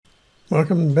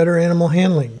Welcome to Better Animal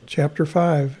Handling, Chapter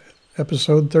 5,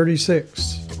 Episode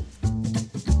 36.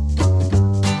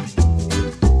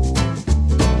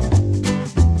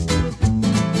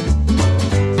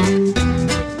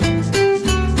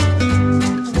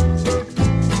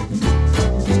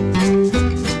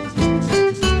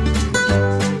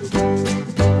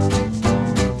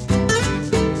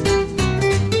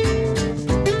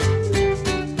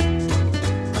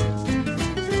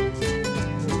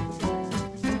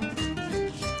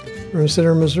 From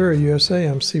Center, Missouri, USA,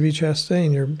 I'm C.B.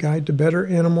 Chastain, your guide to better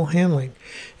animal handling,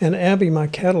 and Abby, my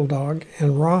cattle dog,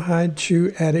 and Rawhide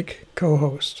Chew Addict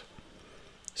co-host.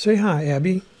 Say hi,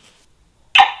 Abby.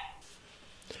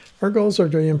 Our goals are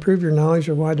to improve your knowledge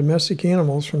of why domestic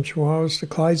animals, from Chihuahuas to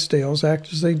Clydesdales,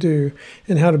 act as they do,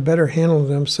 and how to better handle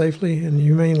them safely and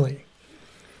humanely.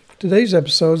 Today's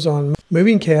episode is on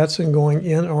moving cats and going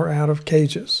in or out of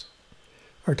cages.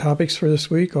 Our topics for this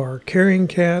week are carrying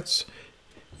cats,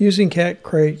 using cat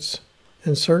crates,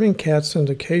 inserting cats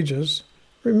into cages,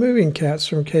 removing cats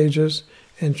from cages,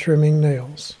 and trimming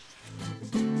nails.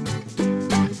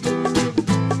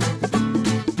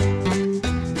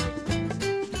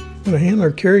 When a handler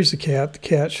carries a cat, the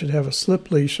cat should have a slip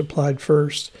leash applied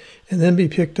first and then be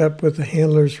picked up with the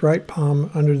handler's right palm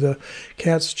under the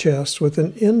cat's chest with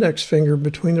an index finger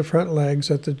between the front legs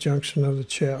at the junction of the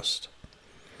chest.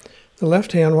 The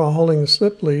left hand, while holding the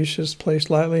slip leash, is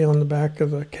placed lightly on the back of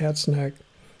the cat's neck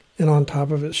and on top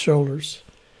of its shoulders.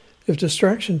 If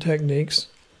distraction techniques,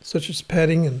 such as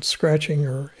petting and scratching,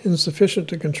 are insufficient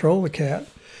to control the cat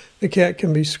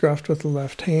can be scruffed with the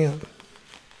left hand.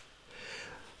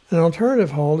 An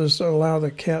alternative hold is to allow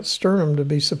the cat's sternum to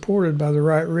be supported by the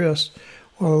right wrist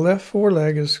while the left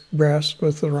foreleg is grasped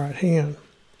with the right hand.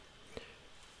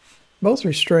 Both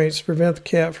restraints prevent the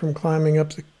cat from climbing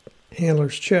up the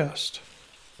handler's chest.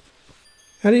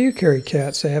 How do you carry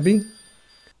cats, Abby?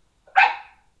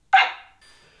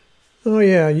 Oh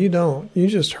yeah, you don't. You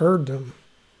just heard them.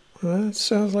 Well, that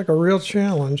sounds like a real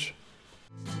challenge.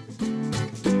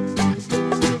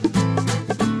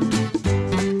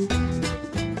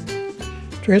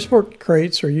 Transport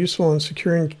crates are useful in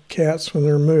securing cats when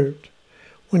they're moved.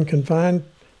 When confined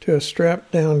to a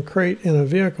strapped-down crate in a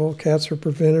vehicle, cats are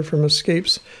prevented from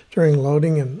escapes during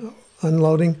loading and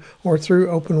unloading, or through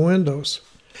open windows.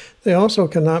 They also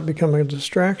cannot become a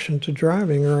distraction to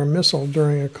driving or a missile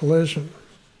during a collision.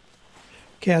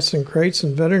 Cats in crates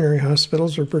in veterinary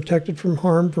hospitals are protected from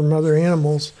harm from other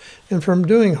animals and from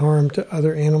doing harm to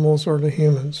other animals or to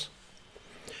humans.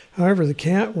 However, the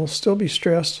cat will still be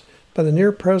stressed by the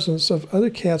near presence of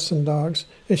other cats and dogs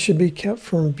and should be kept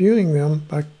from viewing them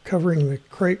by covering the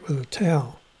crate with a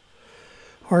towel.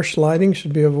 Harsh lighting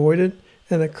should be avoided,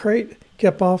 and the crate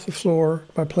kept off the floor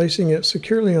by placing it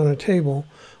securely on a table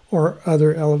or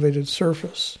other elevated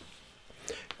surface.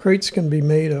 Crates can be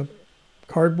made of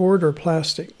cardboard or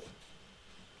plastic.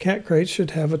 Cat crates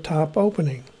should have a top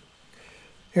opening.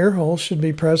 Air holes should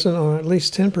be present on at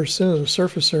least 10% of the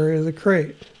surface area of the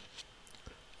crate.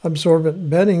 Absorbent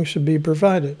bedding should be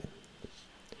provided.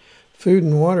 Food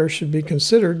and water should be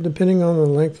considered depending on the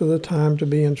length of the time to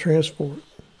be in transport.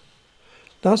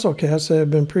 Docile cats that have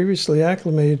been previously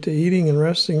acclimated to eating and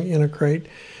resting in a crate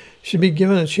should be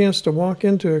given a chance to walk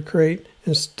into a crate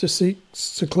and to seek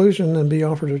seclusion and be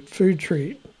offered a food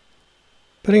treat.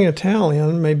 Putting a towel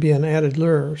in may be an added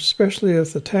lure, especially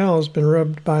if the towel has been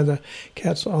rubbed by the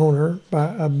cat's owner,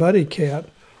 by a buddy cat,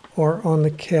 or on the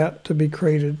cat to be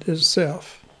crated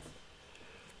itself.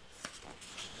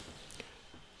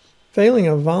 Failing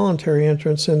a voluntary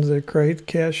entrance into the crate, the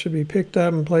cat should be picked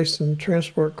up and placed in the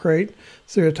transport crate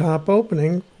through a top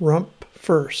opening, rump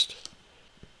first.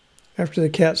 After the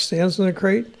cat stands in the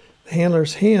crate, the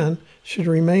handler's hand should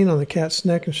remain on the cat's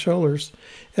neck and shoulders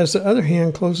as the other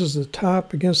hand closes the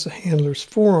top against the handler's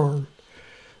forearm.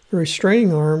 The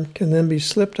restraining arm can then be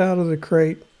slipped out of the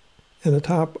crate and the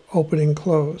top opening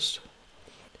closed.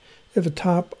 If a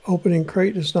top opening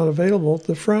crate is not available,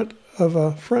 the front of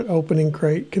a front opening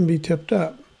crate can be tipped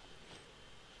up.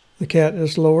 The cat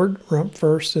is lowered rump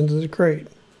first into the crate.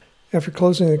 After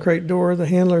closing the crate door, the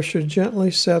handler should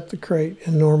gently set the crate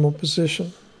in normal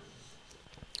position.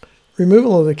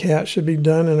 Removal of the cat should be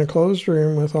done in a closed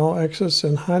room with all exits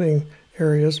and hiding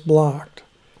areas blocked.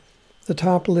 The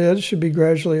top lid should be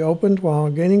gradually opened while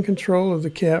gaining control of the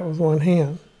cat with one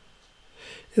hand.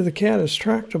 If the cat is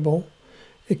tractable,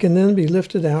 it can then be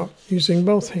lifted out using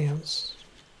both hands.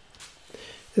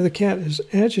 If the cat is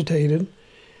agitated,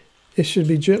 it should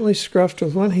be gently scruffed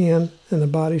with one hand and the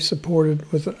body supported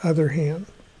with the other hand.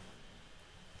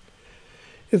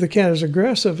 If the cat is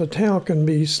aggressive, a towel can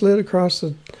be slid across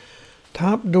the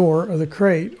top door of the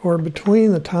crate or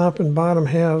between the top and bottom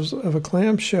halves of a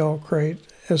clamshell crate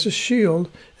as a shield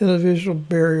and a visual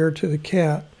barrier to the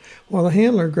cat, while the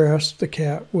handler grasps the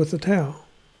cat with the towel.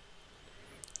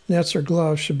 Nets or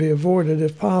gloves should be avoided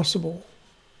if possible.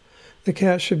 The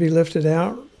cat should be lifted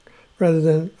out rather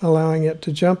than allowing it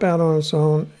to jump out on its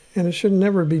own, and it should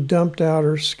never be dumped out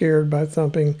or scared by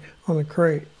thumping on the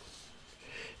crate.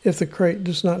 If the crate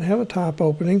does not have a top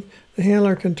opening, the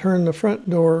handler can turn the front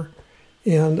door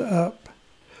end up.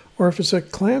 Or if it's a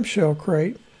clamshell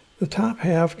crate, the top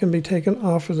half can be taken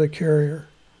off of the carrier.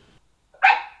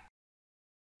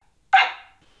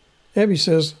 Abby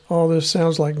says all this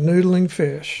sounds like noodling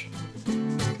fish.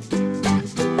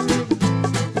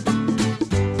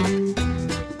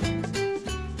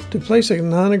 To place a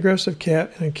non-aggressive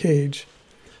cat in a cage,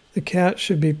 the cat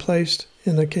should be placed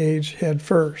in the cage head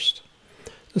first.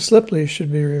 The slip leash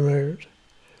should be removed.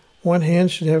 One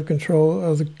hand should have control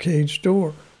of the cage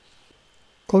door.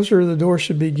 Closure of the door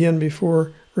should begin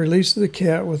before release of the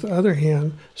cat with the other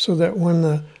hand, so that when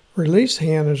the release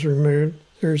hand is removed,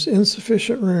 there is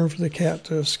insufficient room for the cat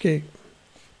to escape.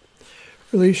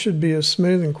 Release should be as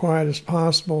smooth and quiet as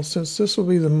possible, since this will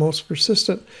be the most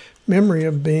persistent memory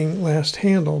of being last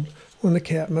handled when the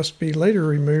cat must be later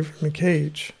removed from the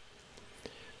cage.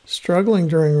 Struggling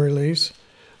during release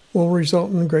will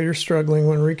result in greater struggling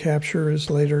when recapture is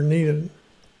later needed.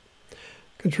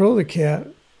 Control of the cat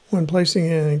when placing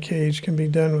it in a cage can be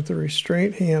done with the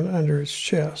restraint hand under its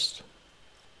chest.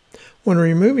 When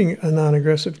removing a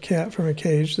non-aggressive cat from a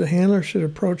cage, the handler should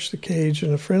approach the cage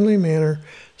in a friendly manner,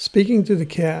 speaking to the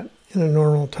cat in a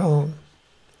normal tone.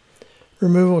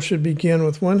 Removal should begin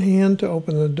with one hand to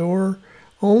open the door,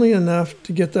 only enough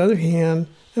to get the other hand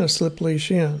and a slip leash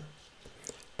in.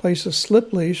 Place a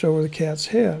slip leash over the cat's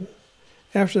head.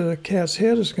 After the cat's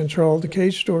head is controlled, the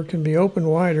cage door can be opened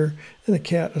wider and the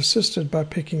cat assisted by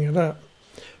picking it up.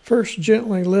 First,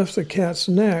 gently lift the cat's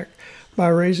neck by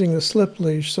raising the slip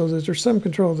leash so that there's some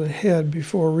control of the head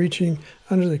before reaching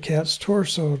under the cat's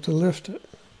torso to lift it.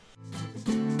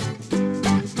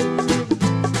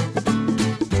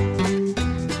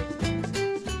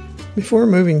 Before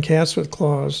moving cats with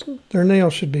claws, their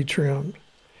nails should be trimmed.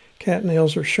 Cat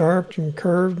nails are sharp and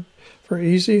curved for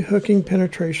easy hooking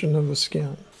penetration of the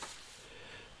skin.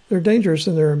 They're dangerous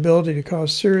in their ability to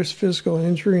cause serious physical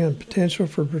injury and potential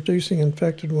for producing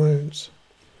infected wounds.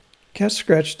 Cat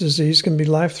scratch disease can be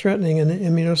life-threatening in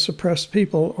immunosuppressed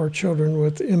people or children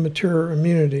with immature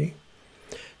immunity.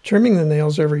 Trimming the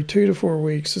nails every 2 to 4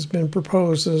 weeks has been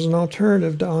proposed as an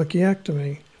alternative to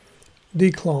onychiectomy,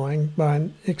 declawing by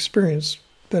an experienced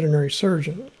veterinary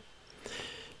surgeon.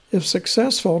 If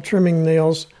successful, trimming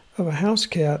nails of a house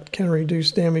cat can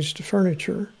reduce damage to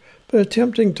furniture, but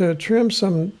attempting to trim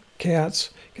some cats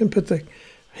can put the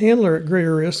handler at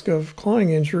greater risk of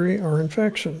clawing injury or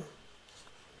infection.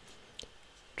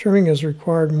 Trimming is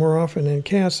required more often in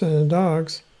cats than in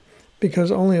dogs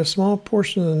because only a small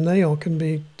portion of the nail can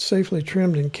be safely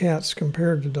trimmed in cats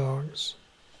compared to dogs.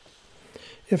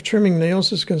 If trimming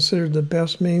nails is considered the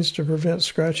best means to prevent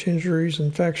scratch injuries,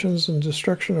 infections, and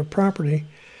destruction of property,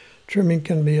 trimming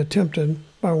can be attempted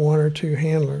by 1 or 2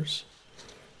 handlers.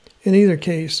 In either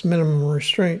case, minimum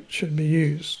restraint should be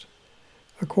used.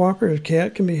 A cooperative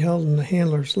cat can be held in the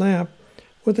handler's lap,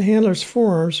 with the handler's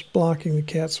forearms blocking the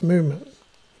cat's movement.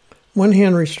 One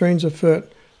hand restrains a foot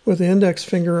with the index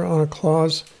finger on a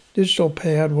claw's digital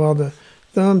pad, while the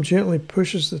thumb gently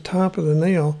pushes the top of the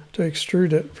nail to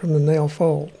extrude it from the nail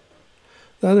fold.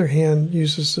 The other hand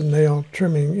uses the nail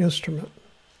trimming instrument.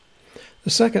 The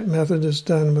second method is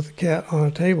done with the cat on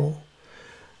a table.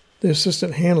 The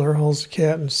assistant handler holds the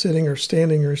cat in sitting or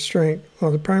standing restraint,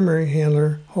 while the primary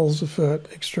handler holds the foot,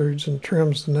 extrudes, and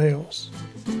trims the nails.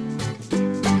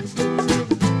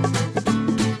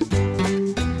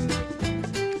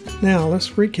 Now, let's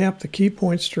recap the key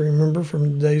points to remember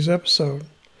from today's episode.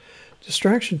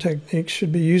 Distraction techniques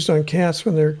should be used on cats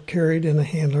when they're carried in a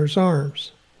handler's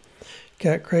arms.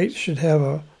 Cat crates should have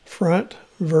a front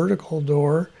vertical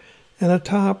door and a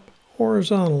top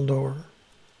horizontal door.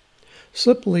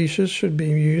 Slip leashes should be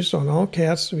used on all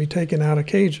cats to be taken out of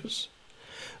cages.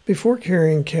 Before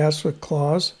carrying cats with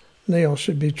claws, nails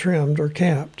should be trimmed or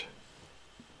capped.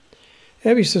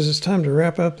 Abby says it's time to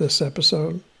wrap up this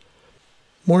episode.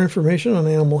 More information on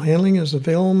animal handling is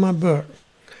available in my book,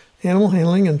 Animal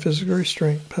Handling and Physical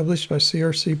Restraint, published by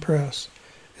CRC Press.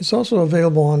 It's also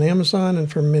available on Amazon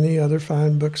and from many other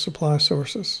fine book supply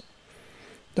sources.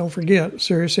 Don't forget,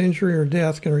 serious injury or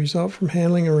death can result from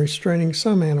handling and restraining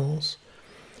some animals.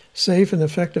 Safe and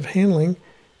effective handling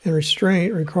and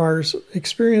restraint requires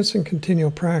experience and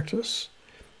continual practice.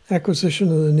 Acquisition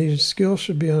of the needed skills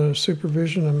should be under the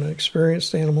supervision of an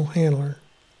experienced animal handler.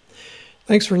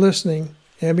 Thanks for listening.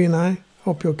 Abby and I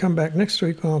hope you'll come back next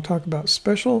week when I'll talk about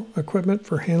special equipment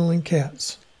for handling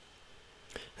cats.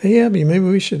 Hey, Abby, maybe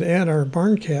we should add our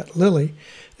barn cat, Lily,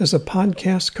 as a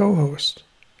podcast co-host.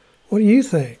 What do you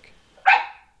think?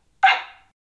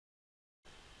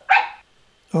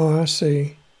 Oh, I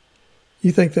see.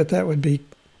 You think that would be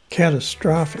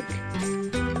catastrophic.